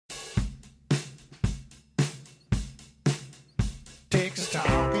Texas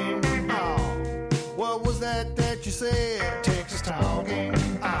talking. Oh, what was that you said? Texas talking.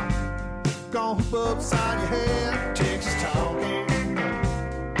 Gonna hoop upside your head. Texas talking.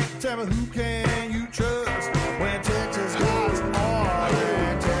 Tell me who can you trust when Texas guys are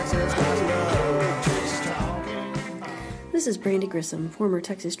and Texas guys love. Texas talking. This is Brandy Grissom, former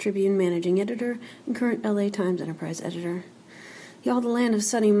Texas Tribune managing editor and current LA Times Enterprise editor. Y'all, the land of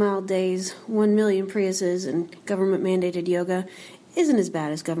sunny, mild days, 1 million Priuses, and government-mandated yoga isn't as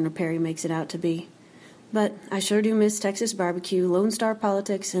bad as Governor Perry makes it out to be. But I sure do miss Texas barbecue, Lone Star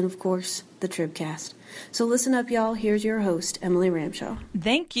politics, and, of course, the Tribcast. So listen up, y'all. Here's your host, Emily Ramshaw.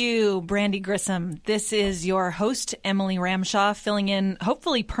 Thank you, Brandy Grissom. This is your host, Emily Ramshaw, filling in,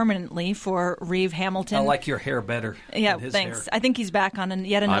 hopefully permanently, for Reeve Hamilton. I like your hair better. Yeah, than his thanks. hair. I think he's back on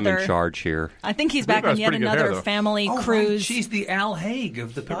yet another... I'm in charge here. I think he's back on yet another family cruise. Right. She's the Al Haig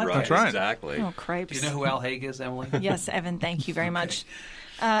of the podcast. That's right. Exactly. Oh, cripes. Do you know who Al Haig is, Emily? Yes, Evan, thank you very much.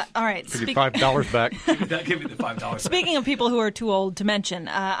 All right. Give you $5 back. Give me the $5. Speaking of people who are too old to mention,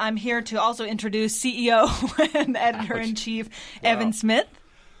 I'm here to also introduce CEO and editor-in-chief Evan Smith.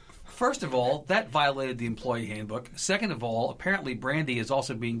 First of all, that violated the employee handbook. Second of all, apparently Brandy is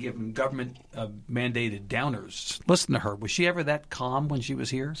also being given government-mandated downers. Listen to her. Was she ever that calm when she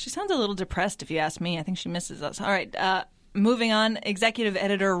was here? She sounds a little depressed, if you ask me. I think she misses us. All right. Moving on, executive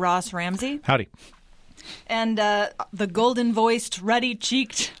editor Ross Ramsey. Howdy. And the golden-voiced,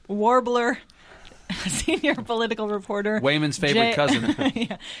 ruddy-cheeked warbler, senior political reporter. Wayman's favorite cousin.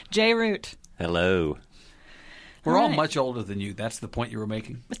 Yeah, Jay Root. Hello. We're all much older than you. That's the point you were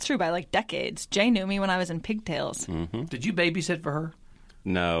making. It's true, by like decades. Jay knew me when I was in pigtails. Mm-hmm. Did you babysit for her?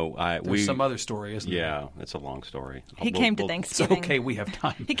 No. There's some other story, isn't there? Yeah, it's a long story. He came to Thanksgiving. It's okay, we have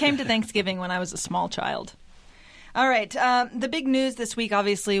time. He came to Thanksgiving when I was a small child. All right. The big news this week,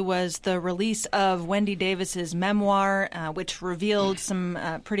 obviously, was the release of Wendy Davis's memoir, which revealed some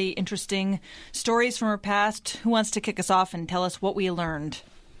pretty interesting stories from her past. Who wants to kick us off and tell us what we learned?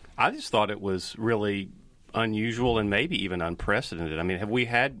 I just thought it was really unusual and maybe even unprecedented. I mean, have we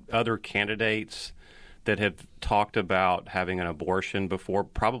had other candidates that have talked about having an abortion before?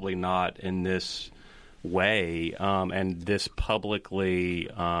 Probably not in this way, and this publicly,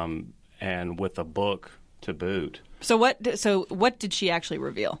 and with a book to boot. So what did she actually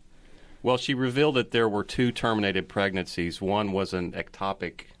reveal? Well, she revealed that there were 2 terminated pregnancies. One was an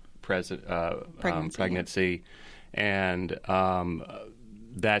ectopic pregnancy, and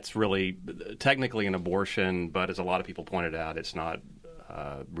that's really technically an abortion, but as a lot of people pointed out, it's not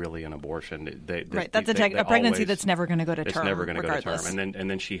really an abortion. That's a pregnancy that's never going to go to term. It's never going to go to regardless. term.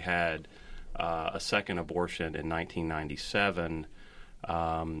 And then she had a second abortion in 1997.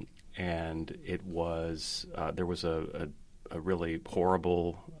 And it was there was a really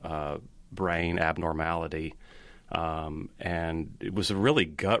horrible brain abnormality, and it was a really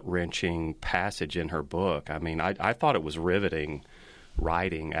gut-wrenching passage in her book. I mean, I thought it was riveting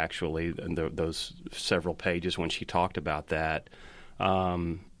writing, actually, in those several pages when she talked about that.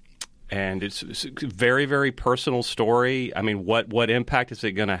 And it's a very, very personal story. I mean, what impact is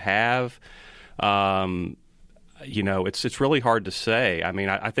it going to have? It's really hard to say. I mean,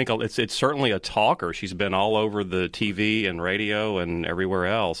 I think it's certainly a talker. She's been all over the TV and radio and everywhere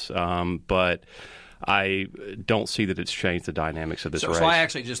else. But I don't see that it's changed the dynamics of this race. So I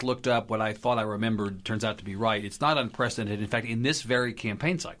actually just looked up what I thought I remembered. Turns out to be right. It's not unprecedented. In fact, in this very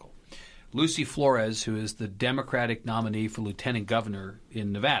campaign cycle, Lucy Flores, who is the Democratic nominee for lieutenant governor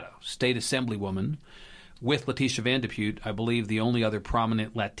in Nevada, state assemblywoman, with Letitia Van de Putte, I believe the only other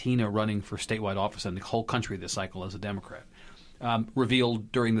prominent Latina running for statewide office in the whole country this cycle as a Democrat,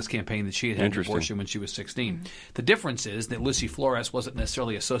 revealed during this campaign that she had had an abortion when she was 16. Mm-hmm. The difference is that Lucy Flores wasn't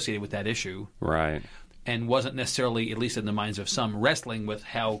necessarily associated with that issue. Right. And wasn't necessarily, at least in the minds of some, wrestling with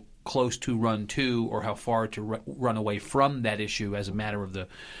how close to run to or how far to run away from that issue as a matter of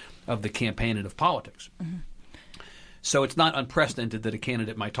the campaign and of politics. Mm-hmm. So it's not unprecedented that a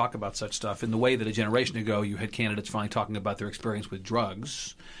candidate might talk about such stuff in the way that a generation ago you had candidates finally talking about their experience with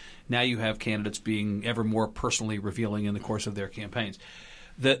drugs. Now you have candidates being ever more personally revealing in the course of their campaigns.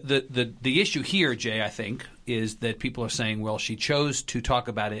 The issue here, Jay, I think, is that people are saying, well, she chose to talk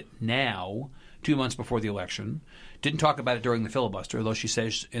about it now, 2 months before the election, didn't talk about it during the filibuster, although she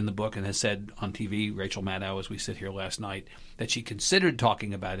says in the book and has said on TV, Rachel Maddow, as we sit here last night, that she considered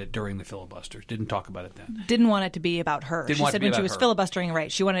talking about it during the filibuster. Didn't talk about it then. Didn't want it to be about her. She said when she was filibustering,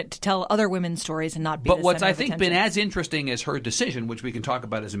 right, she wanted to tell other women's stories and not be the center of attention. But what's, I think, been as interesting as her decision, which we can talk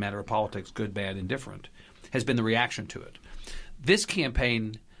about as a matter of politics, good, bad, indifferent, has been the reaction to it. This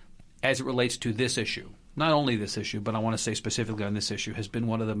campaign, as it relates to this issue, not only this issue, but I want to say specifically on this issue, has been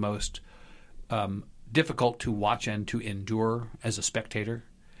one of the most difficult to watch and to endure as a spectator,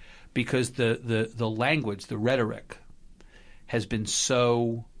 because the language, the rhetoric, has been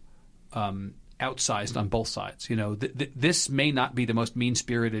so outsized on both sides. You know, this may not be the most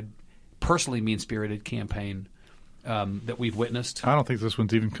personally mean-spirited campaign that we've witnessed. I don't think this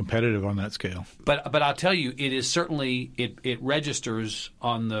one's even competitive on that scale. But I'll tell you, it is certainly it registers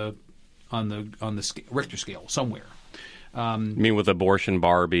on the Richter scale somewhere. You mean with abortion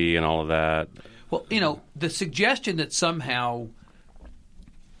Barbie and all of that? Well, you know, the suggestion that somehow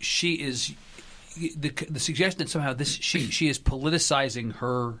she is the suggestion that somehow she is politicizing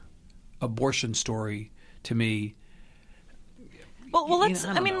her abortion story, to me. Well,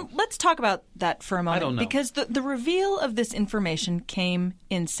 let's talk about that for a moment. I don't know. Because the reveal of this information came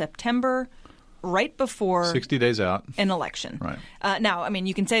in September, right before 60 days out, an election. Right. Now, I mean,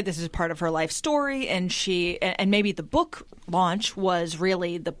 you can say this is part of her life story, and maybe the book launch was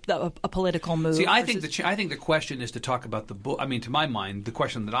really a political move. See, I think the question is to talk about the book. I mean, to my mind, the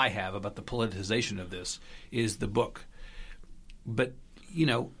question that I have about the politicization of this is the book. But, you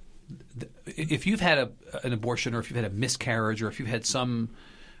know, if you've had an abortion, or if you've had a miscarriage, or if you've had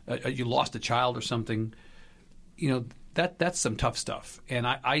you lost a child or something, you know, that's some tough stuff. And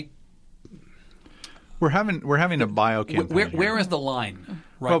we're having a bio campaign. Where is the line?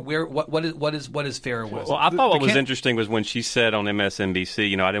 Right. Well, what is fair? Well, I thought what was interesting was when she said on MSNBC,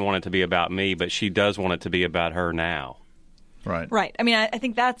 you know, I didn't want it to be about me, but she does want it to be about her now. Right. I mean, I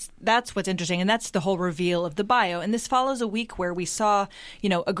think that's what's interesting, and that's the whole reveal of the bio. And this follows a week where we saw, you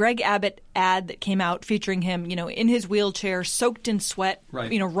know, a Greg Abbott ad that came out featuring him, you know, in his wheelchair, soaked in sweat,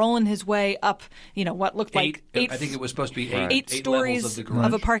 right, you know, rolling his way up, you know, what looked like eight. I think it was supposed to be eight stories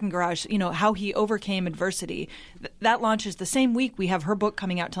of a parking garage. You know, how he overcame adversity. That launches the same week. We have her book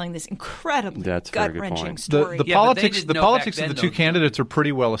coming out, telling this incredibly gut-wrenching story. The politics of the two candidates are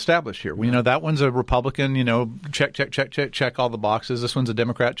pretty well established here. You know, that one's a Republican. You know, check all the boxes. This one's a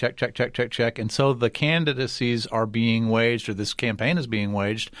Democrat. Check. And so the candidacies are being waged, or this campaign is being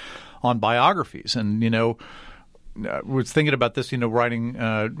waged, on biographies. And, you know, I was thinking about this, you know, writing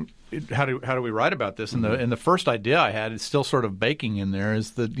how do we write about this? And the first idea I had, is still sort of baking in there,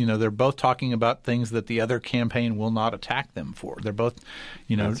 is that, you know, they're both talking about things that the other campaign will not attack them for. They're both,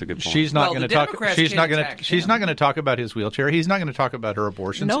 you know, that's a good point. She's not going to talk. She's not going to talk about his wheelchair. He's not going to talk about her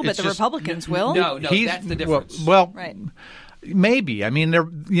abortions. No, but the Republicans will. No, that's the difference. Well, right. Maybe. I mean,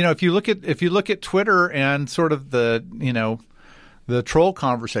 you know, if you look at Twitter and sort of the, you know, the troll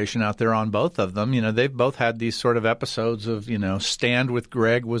conversation out there on both of them, you know, they've both had these sort of episodes of, you know, Stand with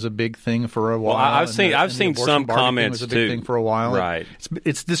Greg was a big thing for a while. Well, I've seen some comments was a big thing for a while. Right.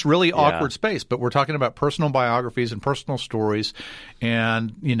 It's this really awkward space, but we're talking about personal biographies and personal stories,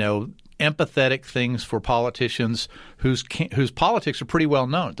 and, you know, empathetic things for politicians whose politics are pretty well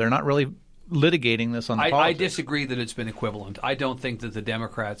known. They're not really litigating this on the politics. I disagree that it's been equivalent. I don't think that the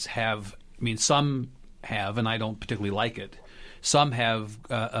Democrats have. I mean, some have, and I don't particularly like it. Some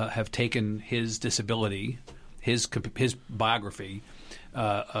have taken his disability, his biography,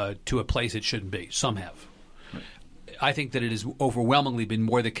 to a place it shouldn't be. Some have. Right. I think that it has overwhelmingly been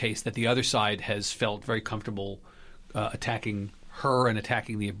more the case that the other side has felt very comfortable attacking her and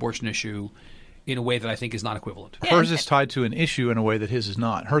attacking the abortion issue in a way that I think is not equivalent. Hers is tied to an issue in a way that his is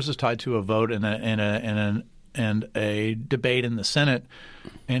not. Hers is tied to a vote and a debate in the Senate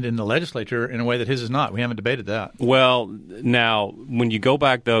and in the legislature in a way that his is not. We haven't debated that. Well, now, when you go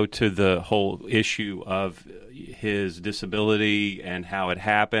back, though, to the whole issue of his disability and how it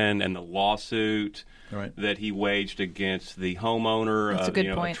happened and the lawsuit that he waged against the homeowner,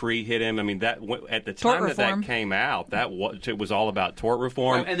 a tree hit him. I mean, that at the time that came out, it was all about tort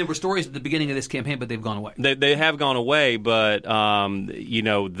reform. Right, and there were stories at the beginning of this campaign, but they've gone away. They have gone away, but you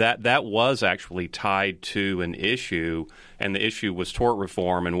know, that was actually tied to an issue, and the issue was tort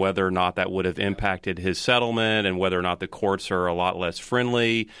reform and whether or not that would have impacted his settlement, and whether or not the courts are a lot less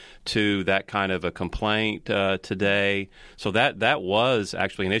friendly to that kind of a complaint today. So that was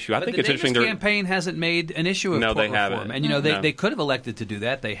actually an issue. I think it's interesting. The campaign hasn't made an issue of tort reform. Haven't. And, you know, they could have elected to do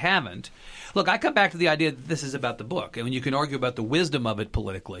that. They haven't. Look, I come back to the idea that this is about the book, and you can argue about the wisdom of it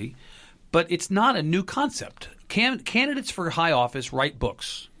politically, but it's not a new concept. Candidates for high office write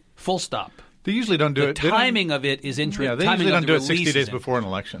books, full stop. They usually don't do it. The timing of it is interesting. Yeah, they usually don't do it 60 days before an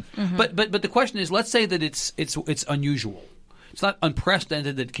election. Mm-hmm. But the question is, let's say that it's unusual. It's not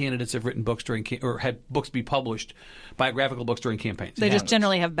unprecedented that candidates have written books or had books be published, biographical books during campaigns. They just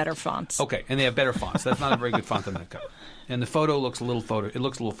generally have better fonts. Okay, and they have better fonts. That's not a very good font on that cover. And the photo looks a little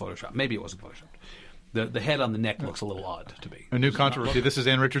photoshopped. Maybe it wasn't photoshopped. The head on the neck looks a little odd to me. A new controversy. This is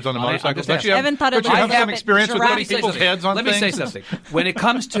Ann Richards on the motorcycle. Don't you Evan thought it have was some experience with putting people's heads on Let things? me say something. When it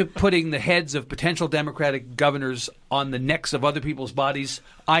comes to putting the heads of potential Democratic governors on the necks of other people's bodies,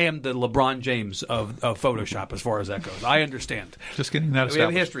 I am the LeBron James of Photoshop as far as that goes. I understand. Just getting that established.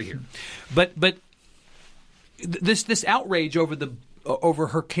 We have history here. But this outrage over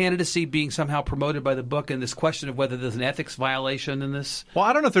her candidacy being somehow promoted by the book, and this question of whether there's an ethics violation in this. Well,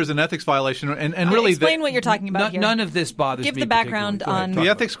 I don't know if there's an ethics violation, and really explain what you're talking about here. None of this bothers me. Give the background on the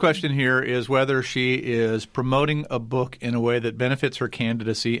ethics question here is whether she is promoting a book in a way that benefits her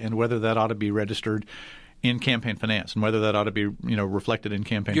candidacy, and whether that ought to be registered in campaign finance, and whether that ought to be reflected in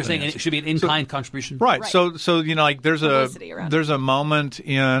campaign You're finance. saying it should be an in-kind contribution? Right. So like there's a moment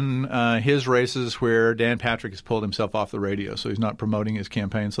in his races where Dan Patrick has pulled himself off the radio, so he's not promoting his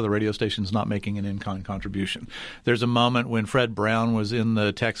campaign, so the radio station's not making an in-kind contribution. There's a moment when Fred Brown was in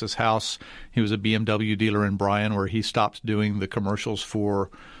the Texas House. He was a BMW dealer in Bryan, where he stopped doing the commercials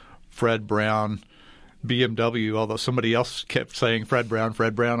for Fred Brown BMW, although somebody else kept saying Fred Brown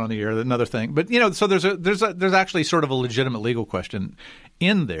on the air, another thing. But so there's actually sort of a legitimate legal question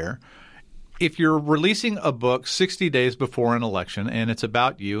in there. If you're releasing a book 60 days before an election and it's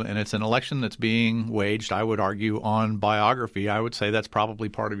about you and it's an election that's being waged, I would argue, on biography, I would say that's probably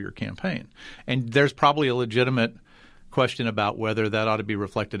part of your campaign. And there's probably a legitimate question about whether that ought to be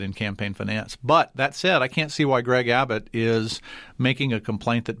reflected in campaign finance. But that said, I can't see why Greg Abbott is making a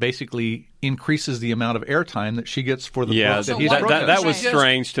complaint that basically increases the amount of airtime that she gets for the book that he's that was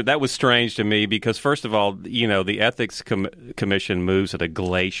strange. That was strange to me because, first of all, the Ethics Commission moves at a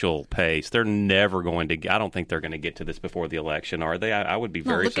glacial pace. They're never going to. I don't think they're going to get to this before the election, are they? I would be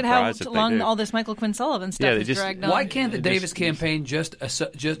very surprised if they do. Look at how long all this Michael Quinn Sullivan stuff is dragged on. Why can't the Davis campaign just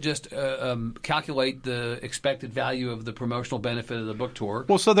calculate the expected value of the promotional benefit of the book tour?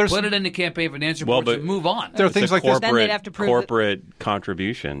 Well, so there's put it in the campaign finance reports and move on. There are things like corporate, then they'd have to prove corporate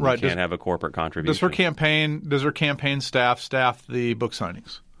contribution. Right. You can't have a corporate contribution. Does her campaign staff the book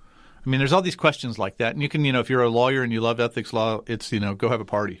signings? I mean, there's all these questions like that, and you can, if you're a lawyer and you love ethics law, it's go have a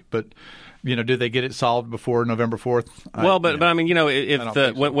party. But do they get it solved before November 4th? But I mean,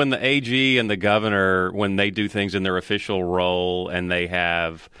 if when the AG and the governor, when they do things in their official role, and they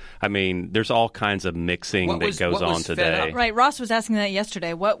have, there's all kinds of mixing that goes on today. Right, Ross was asking that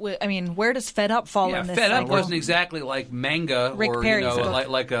yesterday. Where does Fed Up fall in this? Fed Up wasn't exactly like manga Rick or Perry's book.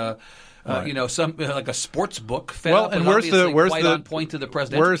 like a. Some like a sports book. And where's on point to the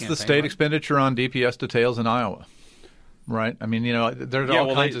presidential where's campaign, the state expenditure on DPS details in Iowa? Right. I mean, there's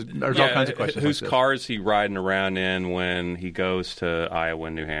all kinds of questions. Whose like car is he riding around in when he goes to Iowa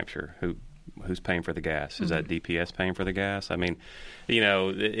and New Hampshire? Who's paying for the gas? Is that DPS paying for the gas? I mean,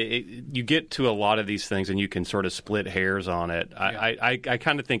 you get to a lot of these things and you can sort of split hairs on it. I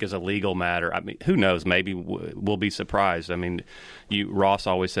kind of think as a legal matter, who knows? Maybe we'll be surprised. Ross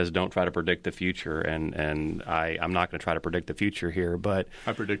always says don't try to predict the future, and I'm not going to try to predict the future here. But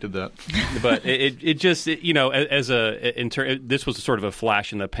I predicted that. But this was sort of a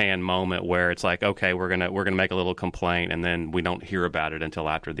flash in the pan moment where it's like, okay, we're gonna make a little complaint, and then we don't hear about it until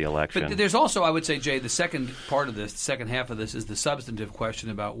after the election. But there's also, I would say, Jay, the second half of this is the substantive question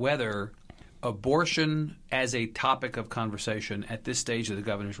about whether abortion as a topic of conversation at this stage of the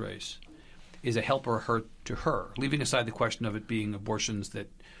governor's race is a help or a hurt to her, leaving aside the question of it being abortions that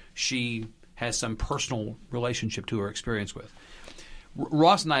she has some personal relationship to or experience with.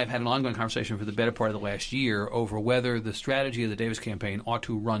 Ross and I have had an ongoing conversation for the better part of the last year over whether the strategy of the Davis campaign ought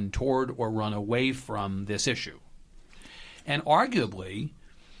to run toward or run away from this issue. And arguably,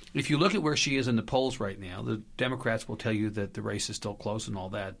 if you look at where she is in the polls right now, the Democrats will tell you that the race is still close and all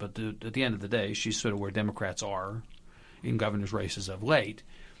that, but at the end of the day, she's sort of where Democrats are in governor's races of late.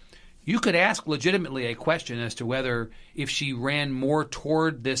 You could ask legitimately a question as to whether if she ran more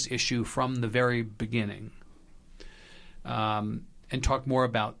toward this issue from the very beginning and talk more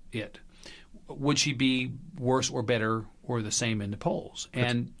about it, would she be worse or better or the same in the polls?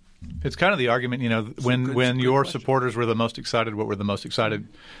 And it's kind of the argument, when your supporters were the most excited, what were they most excited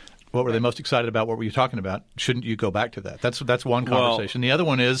about? What were you talking about? Shouldn't you go back to that? That's one conversation. The other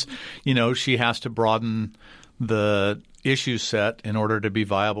one is, she has to broaden the issue set in order to be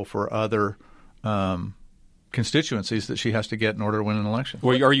viable for other constituencies that she has to get in order to win an election.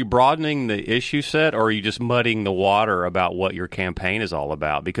 Well, are you broadening the issue set, or are you just muddying the water about what your campaign is all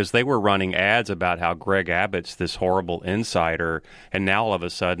about? Because they were running ads about how Greg Abbott's this horrible insider, and now all of a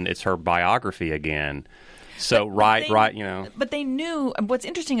sudden it's her biography again. So right, you know. But they knew. What's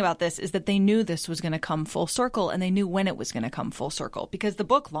interesting about this is that they knew this was going to come full circle, and they knew when it was going to come full circle because the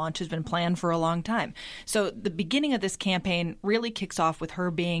book launch has been planned for a long time. So the beginning of this campaign really kicks off with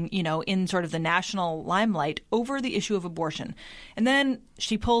her being, in sort of the national limelight over the issue of abortion, and then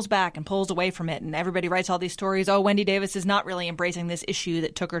she pulls back and pulls away from it, and everybody writes all these stories. Oh, Wendy Davis is not really embracing this issue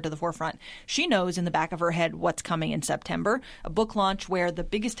that took her to the forefront. She knows in the back of her head what's coming in September, a book launch where the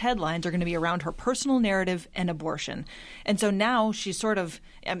biggest headlines are going to be around her personal narrative and abortion. And so now she's sort of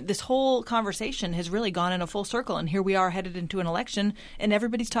this whole conversation has really gone in a full circle, and here we are headed into an election, and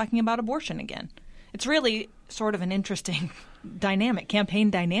everybody's talking about abortion again. It's really sort of an interesting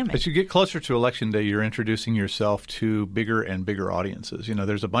campaign dynamic. As you get closer to Election Day, you're introducing yourself to bigger and bigger audiences.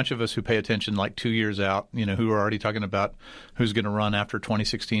 There's a bunch of us who pay attention like 2 years out, who are already talking about who's going to run after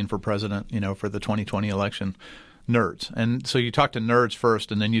 2016 for president, for the 2020 election. Nerds. And so you talk to nerds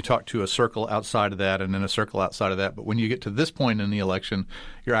first, and then you talk to a circle outside of that, and then a circle outside of that. But when you get to this point in the election,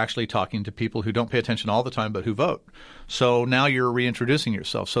 you're actually talking to people who don't pay attention all the time, but who vote. So now you're reintroducing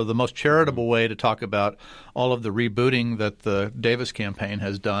yourself. So the most charitable way to talk about all of the rebooting that the Davis campaign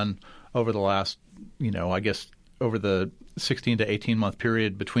has done over the last, over the 16 to 18-month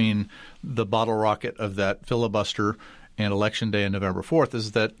period between the bottle rocket of that filibuster and Election Day on November 4th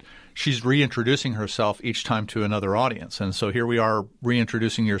is that she's reintroducing herself each time to another audience. And so here we are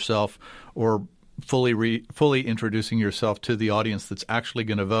reintroducing yourself or fully introducing yourself to the audience that's actually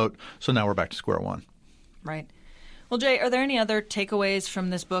going to vote. So now we're back to square one. Right. Well, Jay, are there any other takeaways from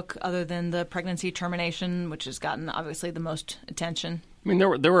this book other than the pregnancy termination, which has gotten obviously the most attention? I mean,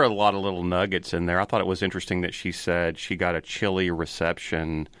 there were a lot of little nuggets in there. I thought it was interesting that she said she got a chilly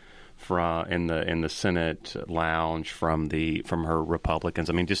reception in the Senate lounge from her Republicans.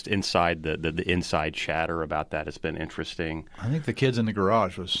 I mean, just inside the inside chatter about that has been interesting. I think the kids in the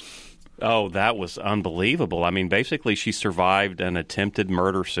garage was. Oh, that was unbelievable. I mean, basically, she survived an attempted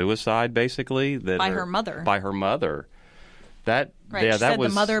murder-suicide. Basically, by her mother. By her mother. That right. Yeah, she that said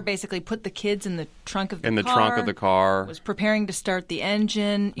was the mother basically put the kids in the trunk of the car. In the trunk of the car. Was preparing to start the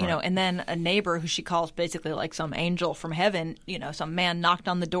engine, right. And then a neighbor who she calls basically like some angel from heaven, some man knocked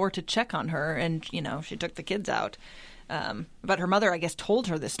on the door to check on her, and she took the kids out. But her mother, I guess, told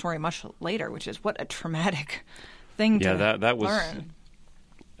her this story much later, which is what a traumatic thing to that was, learn.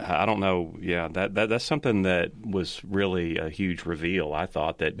 I don't know. Yeah, that's something that was really a huge reveal. I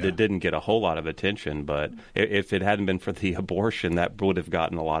thought that didn't get a whole lot of attention, but if it hadn't been for the abortion, that would have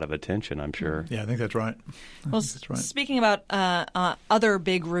gotten a lot of attention, I'm sure. Yeah, I think that's right. Well, speaking about other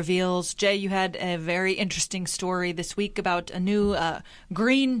big reveals, Jay, you had a very interesting story this week about a new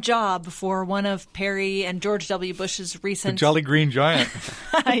green job for one of Perry and George W. Bush's recent... The Jolly Green Giant.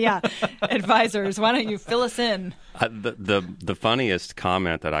 Advisors. Why don't you fill us in? The funniest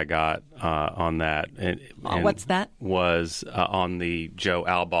comment that I got on that, what's that? Was on the Joe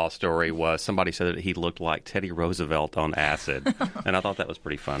Allbaugh story. Was somebody said that he looked like Teddy Roosevelt on acid, and I thought that was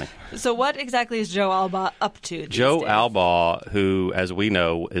pretty funny. So, what exactly is Joe Allbaugh up to? Joe Allbaugh, who, as we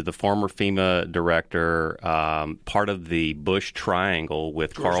know, is the former FEMA director, part of the Bush Triangle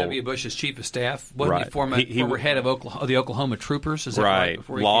with George Carl W. Bush's chief of staff, wasn't right. he former head of the Oklahoma Troopers? Is that right?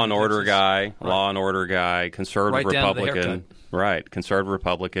 Law and order guy, conservative right Republican, right? Conservative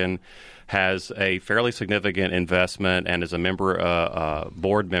Republican, has a fairly significant investment and is a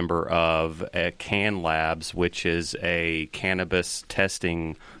board member of Can Labs, which is a cannabis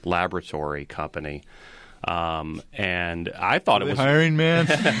testing laboratory company. And I thought it was hiring man.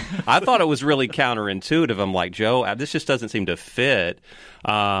 I thought it was really counterintuitive. I'm like, Joe, this just doesn't seem to fit.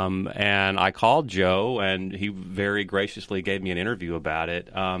 And I called Joe, and he very graciously gave me an interview about it.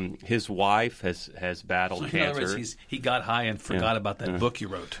 His wife has battled cancer. In other words, he got high and forgot about that book you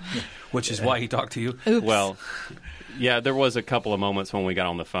wrote, which is why he talked to you. Oops. Well, yeah, there was a couple of moments when we got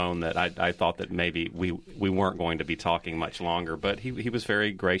on the phone that I thought that maybe we weren't going to be talking much longer. But he was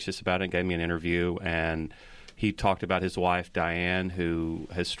very gracious about it and gave me an interview, and he talked about his wife, Diane, who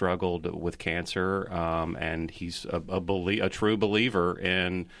has struggled with cancer, and he's a true believer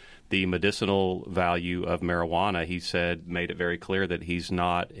in the medicinal value of marijuana. He made it very clear that he's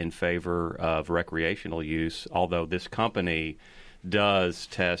not in favor of recreational use, although this company does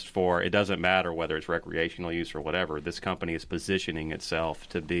test for, it doesn't matter whether it's recreational use or whatever. This company is positioning itself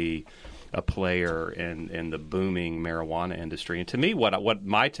to be a player in the booming marijuana industry. And to me, what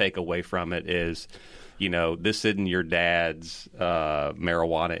my takeaway from it is, this isn't your dad's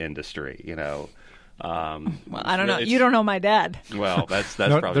marijuana industry. Well, I don't know. You don't know my dad. Well, that's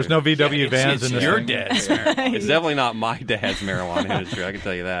probably... There's no VW vans in this your thing. dad's. It's definitely not my dad's marijuana industry, I can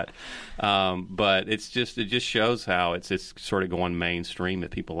tell you that. But it just shows how it's sort of going mainstream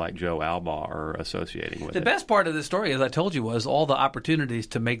that people like Joe Allbaugh are associating with it. The best part of the story, as I told you, was all the opportunities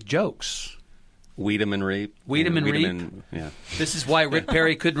to make jokes. Weed 'em and reap. Weed 'em and reap. Yeah. This is why Rick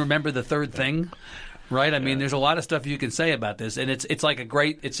Perry couldn't remember the third thing, right? I mean, there's a lot of stuff you can say about this, and it's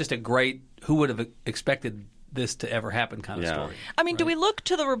just a great, who would have expected this to ever happen kind of story. I mean, do we look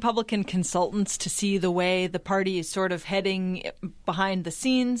to the Republican consultants to see the way the party is sort of heading behind the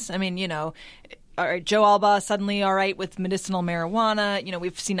scenes? I mean, all right, Joe Allbaugh suddenly all right with medicinal marijuana.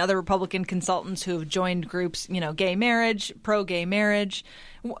 We've seen other Republican consultants who have joined groups, gay marriage, pro-gay marriage.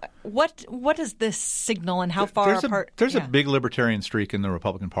 What does this signal, and how far apart? There's a big libertarian streak in the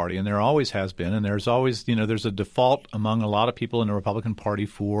Republican Party, and there always has been, and there's always, there's a default among a lot of people in the Republican Party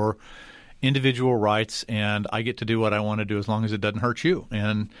for individual rights, and I get to do what I want to do as long as it doesn't hurt you.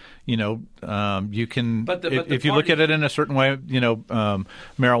 And you can, if you look at it in a certain way,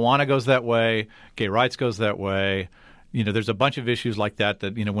 marijuana goes that way, gay rights goes that way. There's a bunch of issues like that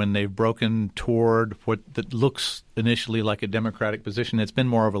when they've broken toward what that looks initially like a Democratic position, it's been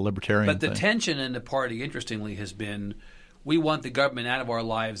more of a libertarian thing. But the thing. tension in the party, interestingly, has been we want the government out of our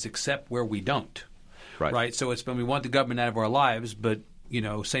lives except where we don't. Right? So it's been we want the government out of our lives, but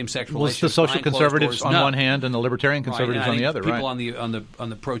same-sex relations. Well, it's the social conservatives on one hand and the libertarian conservatives on the other. People right. on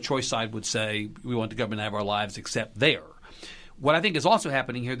the pro-choice side would say we want the government out of our lives except there. What I think is also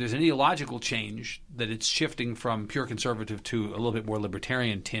happening here, there's an ideological change that it's shifting from pure conservative to a little bit more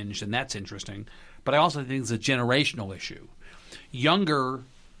libertarian tinge, and that's interesting. But I also think it's a generational issue. Younger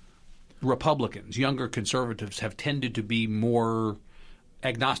Republicans, younger conservatives have tended to be more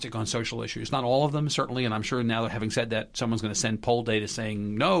agnostic on social issues. Not all of them, certainly, and I'm sure now, having said that, someone's going to send poll data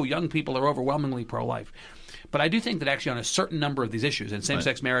saying, no, young people are overwhelmingly pro-life. But I do think that actually on a certain number of these issues, and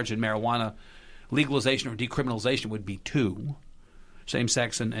same-sex marriage and marijuana legalization or decriminalization would be two,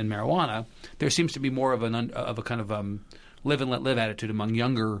 same-sex and marijuana, there seems to be more of a kind of live and let live attitude among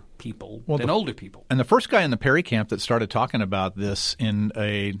younger people than older people. And the first guy in the Perry camp that started talking about this in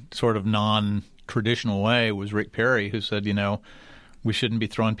a sort of non-traditional way was Rick Perry, who said, we shouldn't be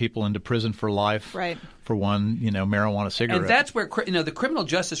throwing people into prison for life for one, marijuana cigarette. And that's where, the criminal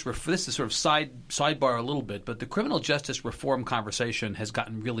justice, this is sort of sidebar a little bit, but the criminal justice reform conversation has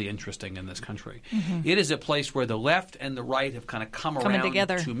gotten really interesting in this country. Mm-hmm. It is a place where the left and the right have kind of come around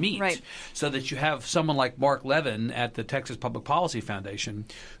together to meet, so that you have someone like Mark Levin at the Texas Public Policy Foundation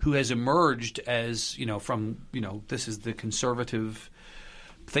who has emerged as, this is the conservative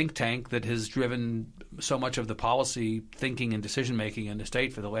think tank that has driven so much of the policy thinking and decision-making in the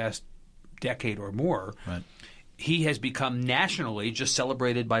state for the last decade or more. Right. He has become nationally just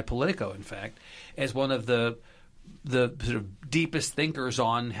celebrated by Politico, in fact, as one of the sort of deepest thinkers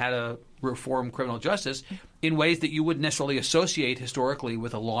on how to reform criminal justice in ways that you wouldn't necessarily associate historically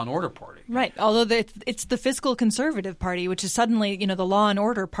with a law and order party. Right. Although it's the fiscal conservative party, which is suddenly, the law and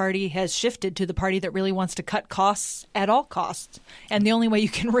order party has shifted to the party that really wants to cut costs at all costs. And the only way you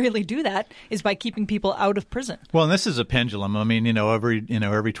can really do that is by keeping people out of prison. Well, and this is a pendulum. I mean, every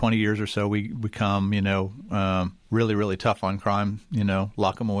 20 years or so we become, really, really tough on crime,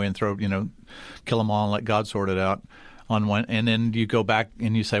 lock them away and kill them all and let God sort it out. On one, and then you go back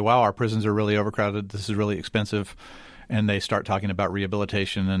and you say, wow, our prisons are really overcrowded. This is really expensive. And they start talking about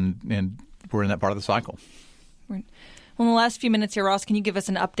rehabilitation, and we're in that part of the cycle. Right. Well, in the last few minutes here, Ross, can you give us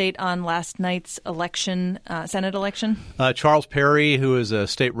an update on last night's election, Senate election? Charles Perry, who is a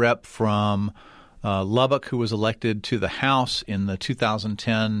state rep from Lubbock, who was elected to the House in the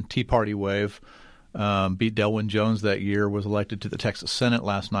 2010 Tea Party wave, beat Delwyn Jones that year, was elected to the Texas Senate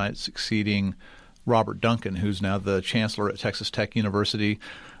last night, succeeding Robert Duncan, who's now the chancellor at Texas Tech University.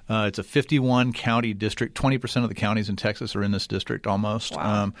 It's a 51-county district. 20% of the counties in Texas are in this district almost.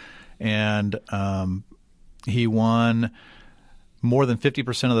 Wow. He won more than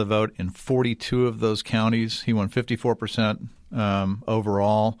 50% of the vote in 42 of those counties. He won 54%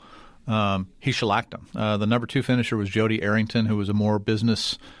 overall. He shellacked them. The number 2 finisher was Jody Arrington, who was a more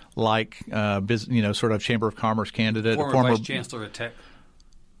business-like, sort of Chamber of Commerce candidate. Former vice chancellor at Tech.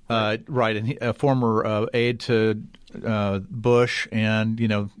 Right, and a former aide to Bush, and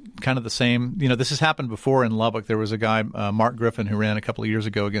kind of the same. This has happened before in Lubbock. There was a guy, Mark Griffin, who ran a couple of years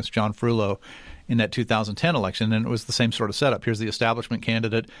ago against John Frullo in that 2010 election, and it was the same sort of setup. Here's the establishment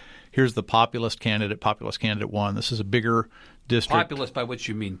candidate. Here's the populist candidate. Populist candidate won. This is a bigger district. Populist, by which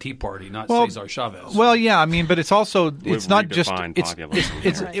you mean Tea Party, not Cesar Chavez. Well, yeah, I mean, but it's also it's not just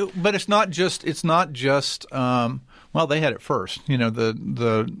but it's not just. Well, they had it first.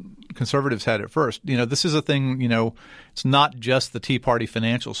 The conservatives had it first. This is a thing, it's not just the Tea Party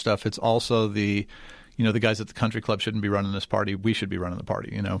financial stuff. It's also the guys at the country club shouldn't be running this party. We should be running the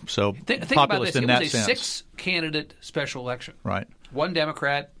party, So think populist about this. in that sense. It was a 6-candidate special election. Right. 1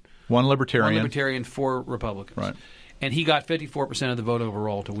 Democrat, one Libertarian, 4 Republicans. Right. And he got 54% of the vote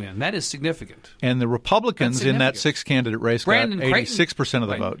overall to win. That is significant. And the Republicans in that 6-candidate race got 86% of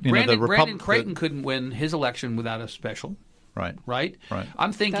the vote. Brandon Creighton couldn't win his election without a special. Right.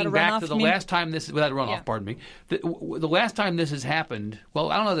 I'm thinking back to the last time this – without a runoff, pardon me. The last time this has happened –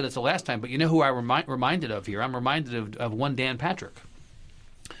 well, I don't know that it's the last time, but you know who I'm reminded of here? I'm reminded of one Dan Patrick,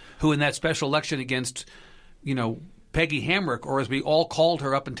 who in that special election against, Peggy Hamrick, or as we all called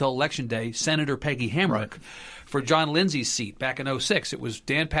her up until Election Day, Senator Peggy Hamrick, for John Lindsay's seat back in 2006. It was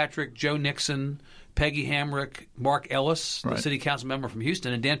Dan Patrick, Joe Nixon, Peggy Hamrick, Mark Ellis, the city council member from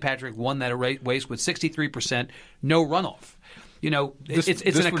Houston, and Dan Patrick won that race with 63%, no runoff.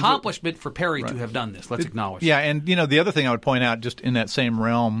 It's an accomplishment for Perry to have done this. Let's acknowledge. Yeah, and the other thing I would point out, just in that same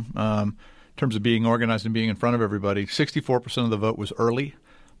realm, in terms of being organized and being in front of everybody, 64% of the vote was early.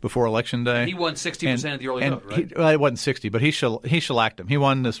 Before Election Day, and he won 60% of the early vote. Right? It wasn't 60, but he shellacked him. He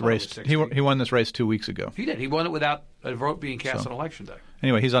won this race. He won this race 2 weeks ago. He did. He won it without a vote being cast on Election Day.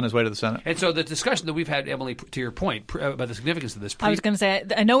 Anyway, he's on his way to the Senate. And so the discussion that we've had, Emily, to your point about the significance of this. I was going to say,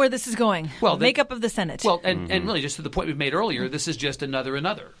 I know where this is going. Well, makeup of the Senate. Well, and really, just to the point we've made earlier, this is just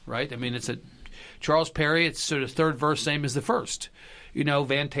another, right? I mean, it's Charles Perry. It's sort of third verse, same as the first.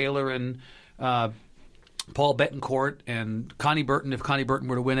 Van Taylor and Paul Betancourt and Connie Burton, if Connie Burton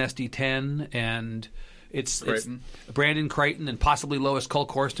were to win SD10, and it's Brandon Creighton and possibly Lois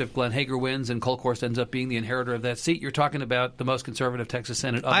Kolkhorst if Glenn Hager wins and Kolkhorst ends up being the inheritor of that seat. You're talking about the most conservative Texas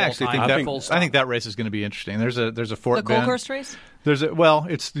Senate of all time. I think that race is going to be interesting. There's a Fort Bend. The Kolkhorst race? It's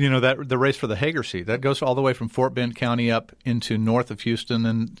that the race for the Hager seat that goes all the way from Fort Bend County up into north of Houston,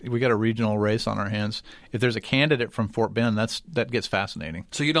 and we got a regional race on our hands. If there's a candidate from Fort Bend, that gets fascinating.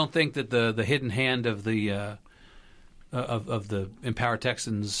 So you don't think that the hidden hand of the Empower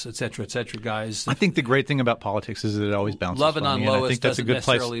Texans, et cetera, guys. I think the great thing about politics is that it always bounces. Loving on Lois I think that's a good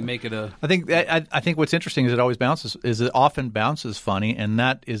necessarily place. Make it a. I think what's interesting is it often bounces funny, and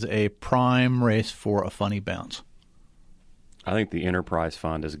that is a prime race for a funny bounce. I think the Enterprise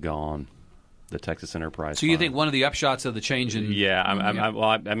Fund is gone. The Texas Enterprise Fund. So you think one of the upshots of the change in? Yeah,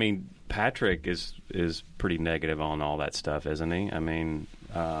 I mean, Patrick is pretty negative on all that stuff, isn't he? I mean.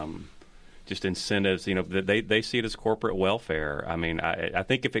 Just incentives, they see it as corporate welfare. I mean, I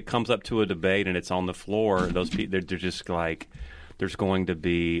think if it comes up to a debate and it's on the floor, those people, they're just like, there's going to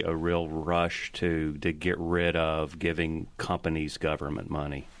be a real rush to get rid of giving companies government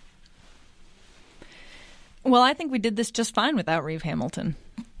money. Well, I think we did this just fine without Reeve Hamilton.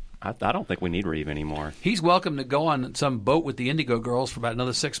 I don't think we need Reeve anymore. He's welcome to go on some boat with the Indigo Girls for about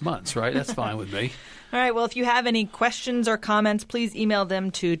another 6 months, right? That's fine with me. All right. Well, if you have any questions or comments, please email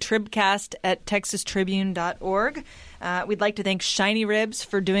them to tribcast@texastribune.org. We'd like to thank Shiny Ribs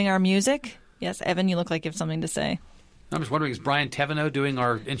for doing our music. Yes, Evan, you look like you have something to say. I'm just wondering, is Brian Teveno doing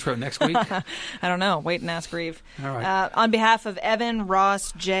our intro next week? I don't know. Wait and ask Reeve. All right. On behalf of Evan,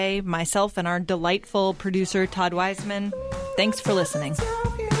 Ross, Jay, myself, and our delightful producer, Todd Wiseman, thanks for listening.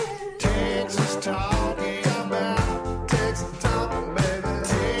 Texas talking about Texas talking, baby.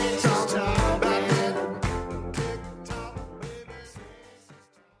 Texas talking, baby.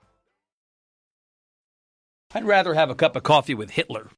 I'd rather have a cup of coffee with Hitler.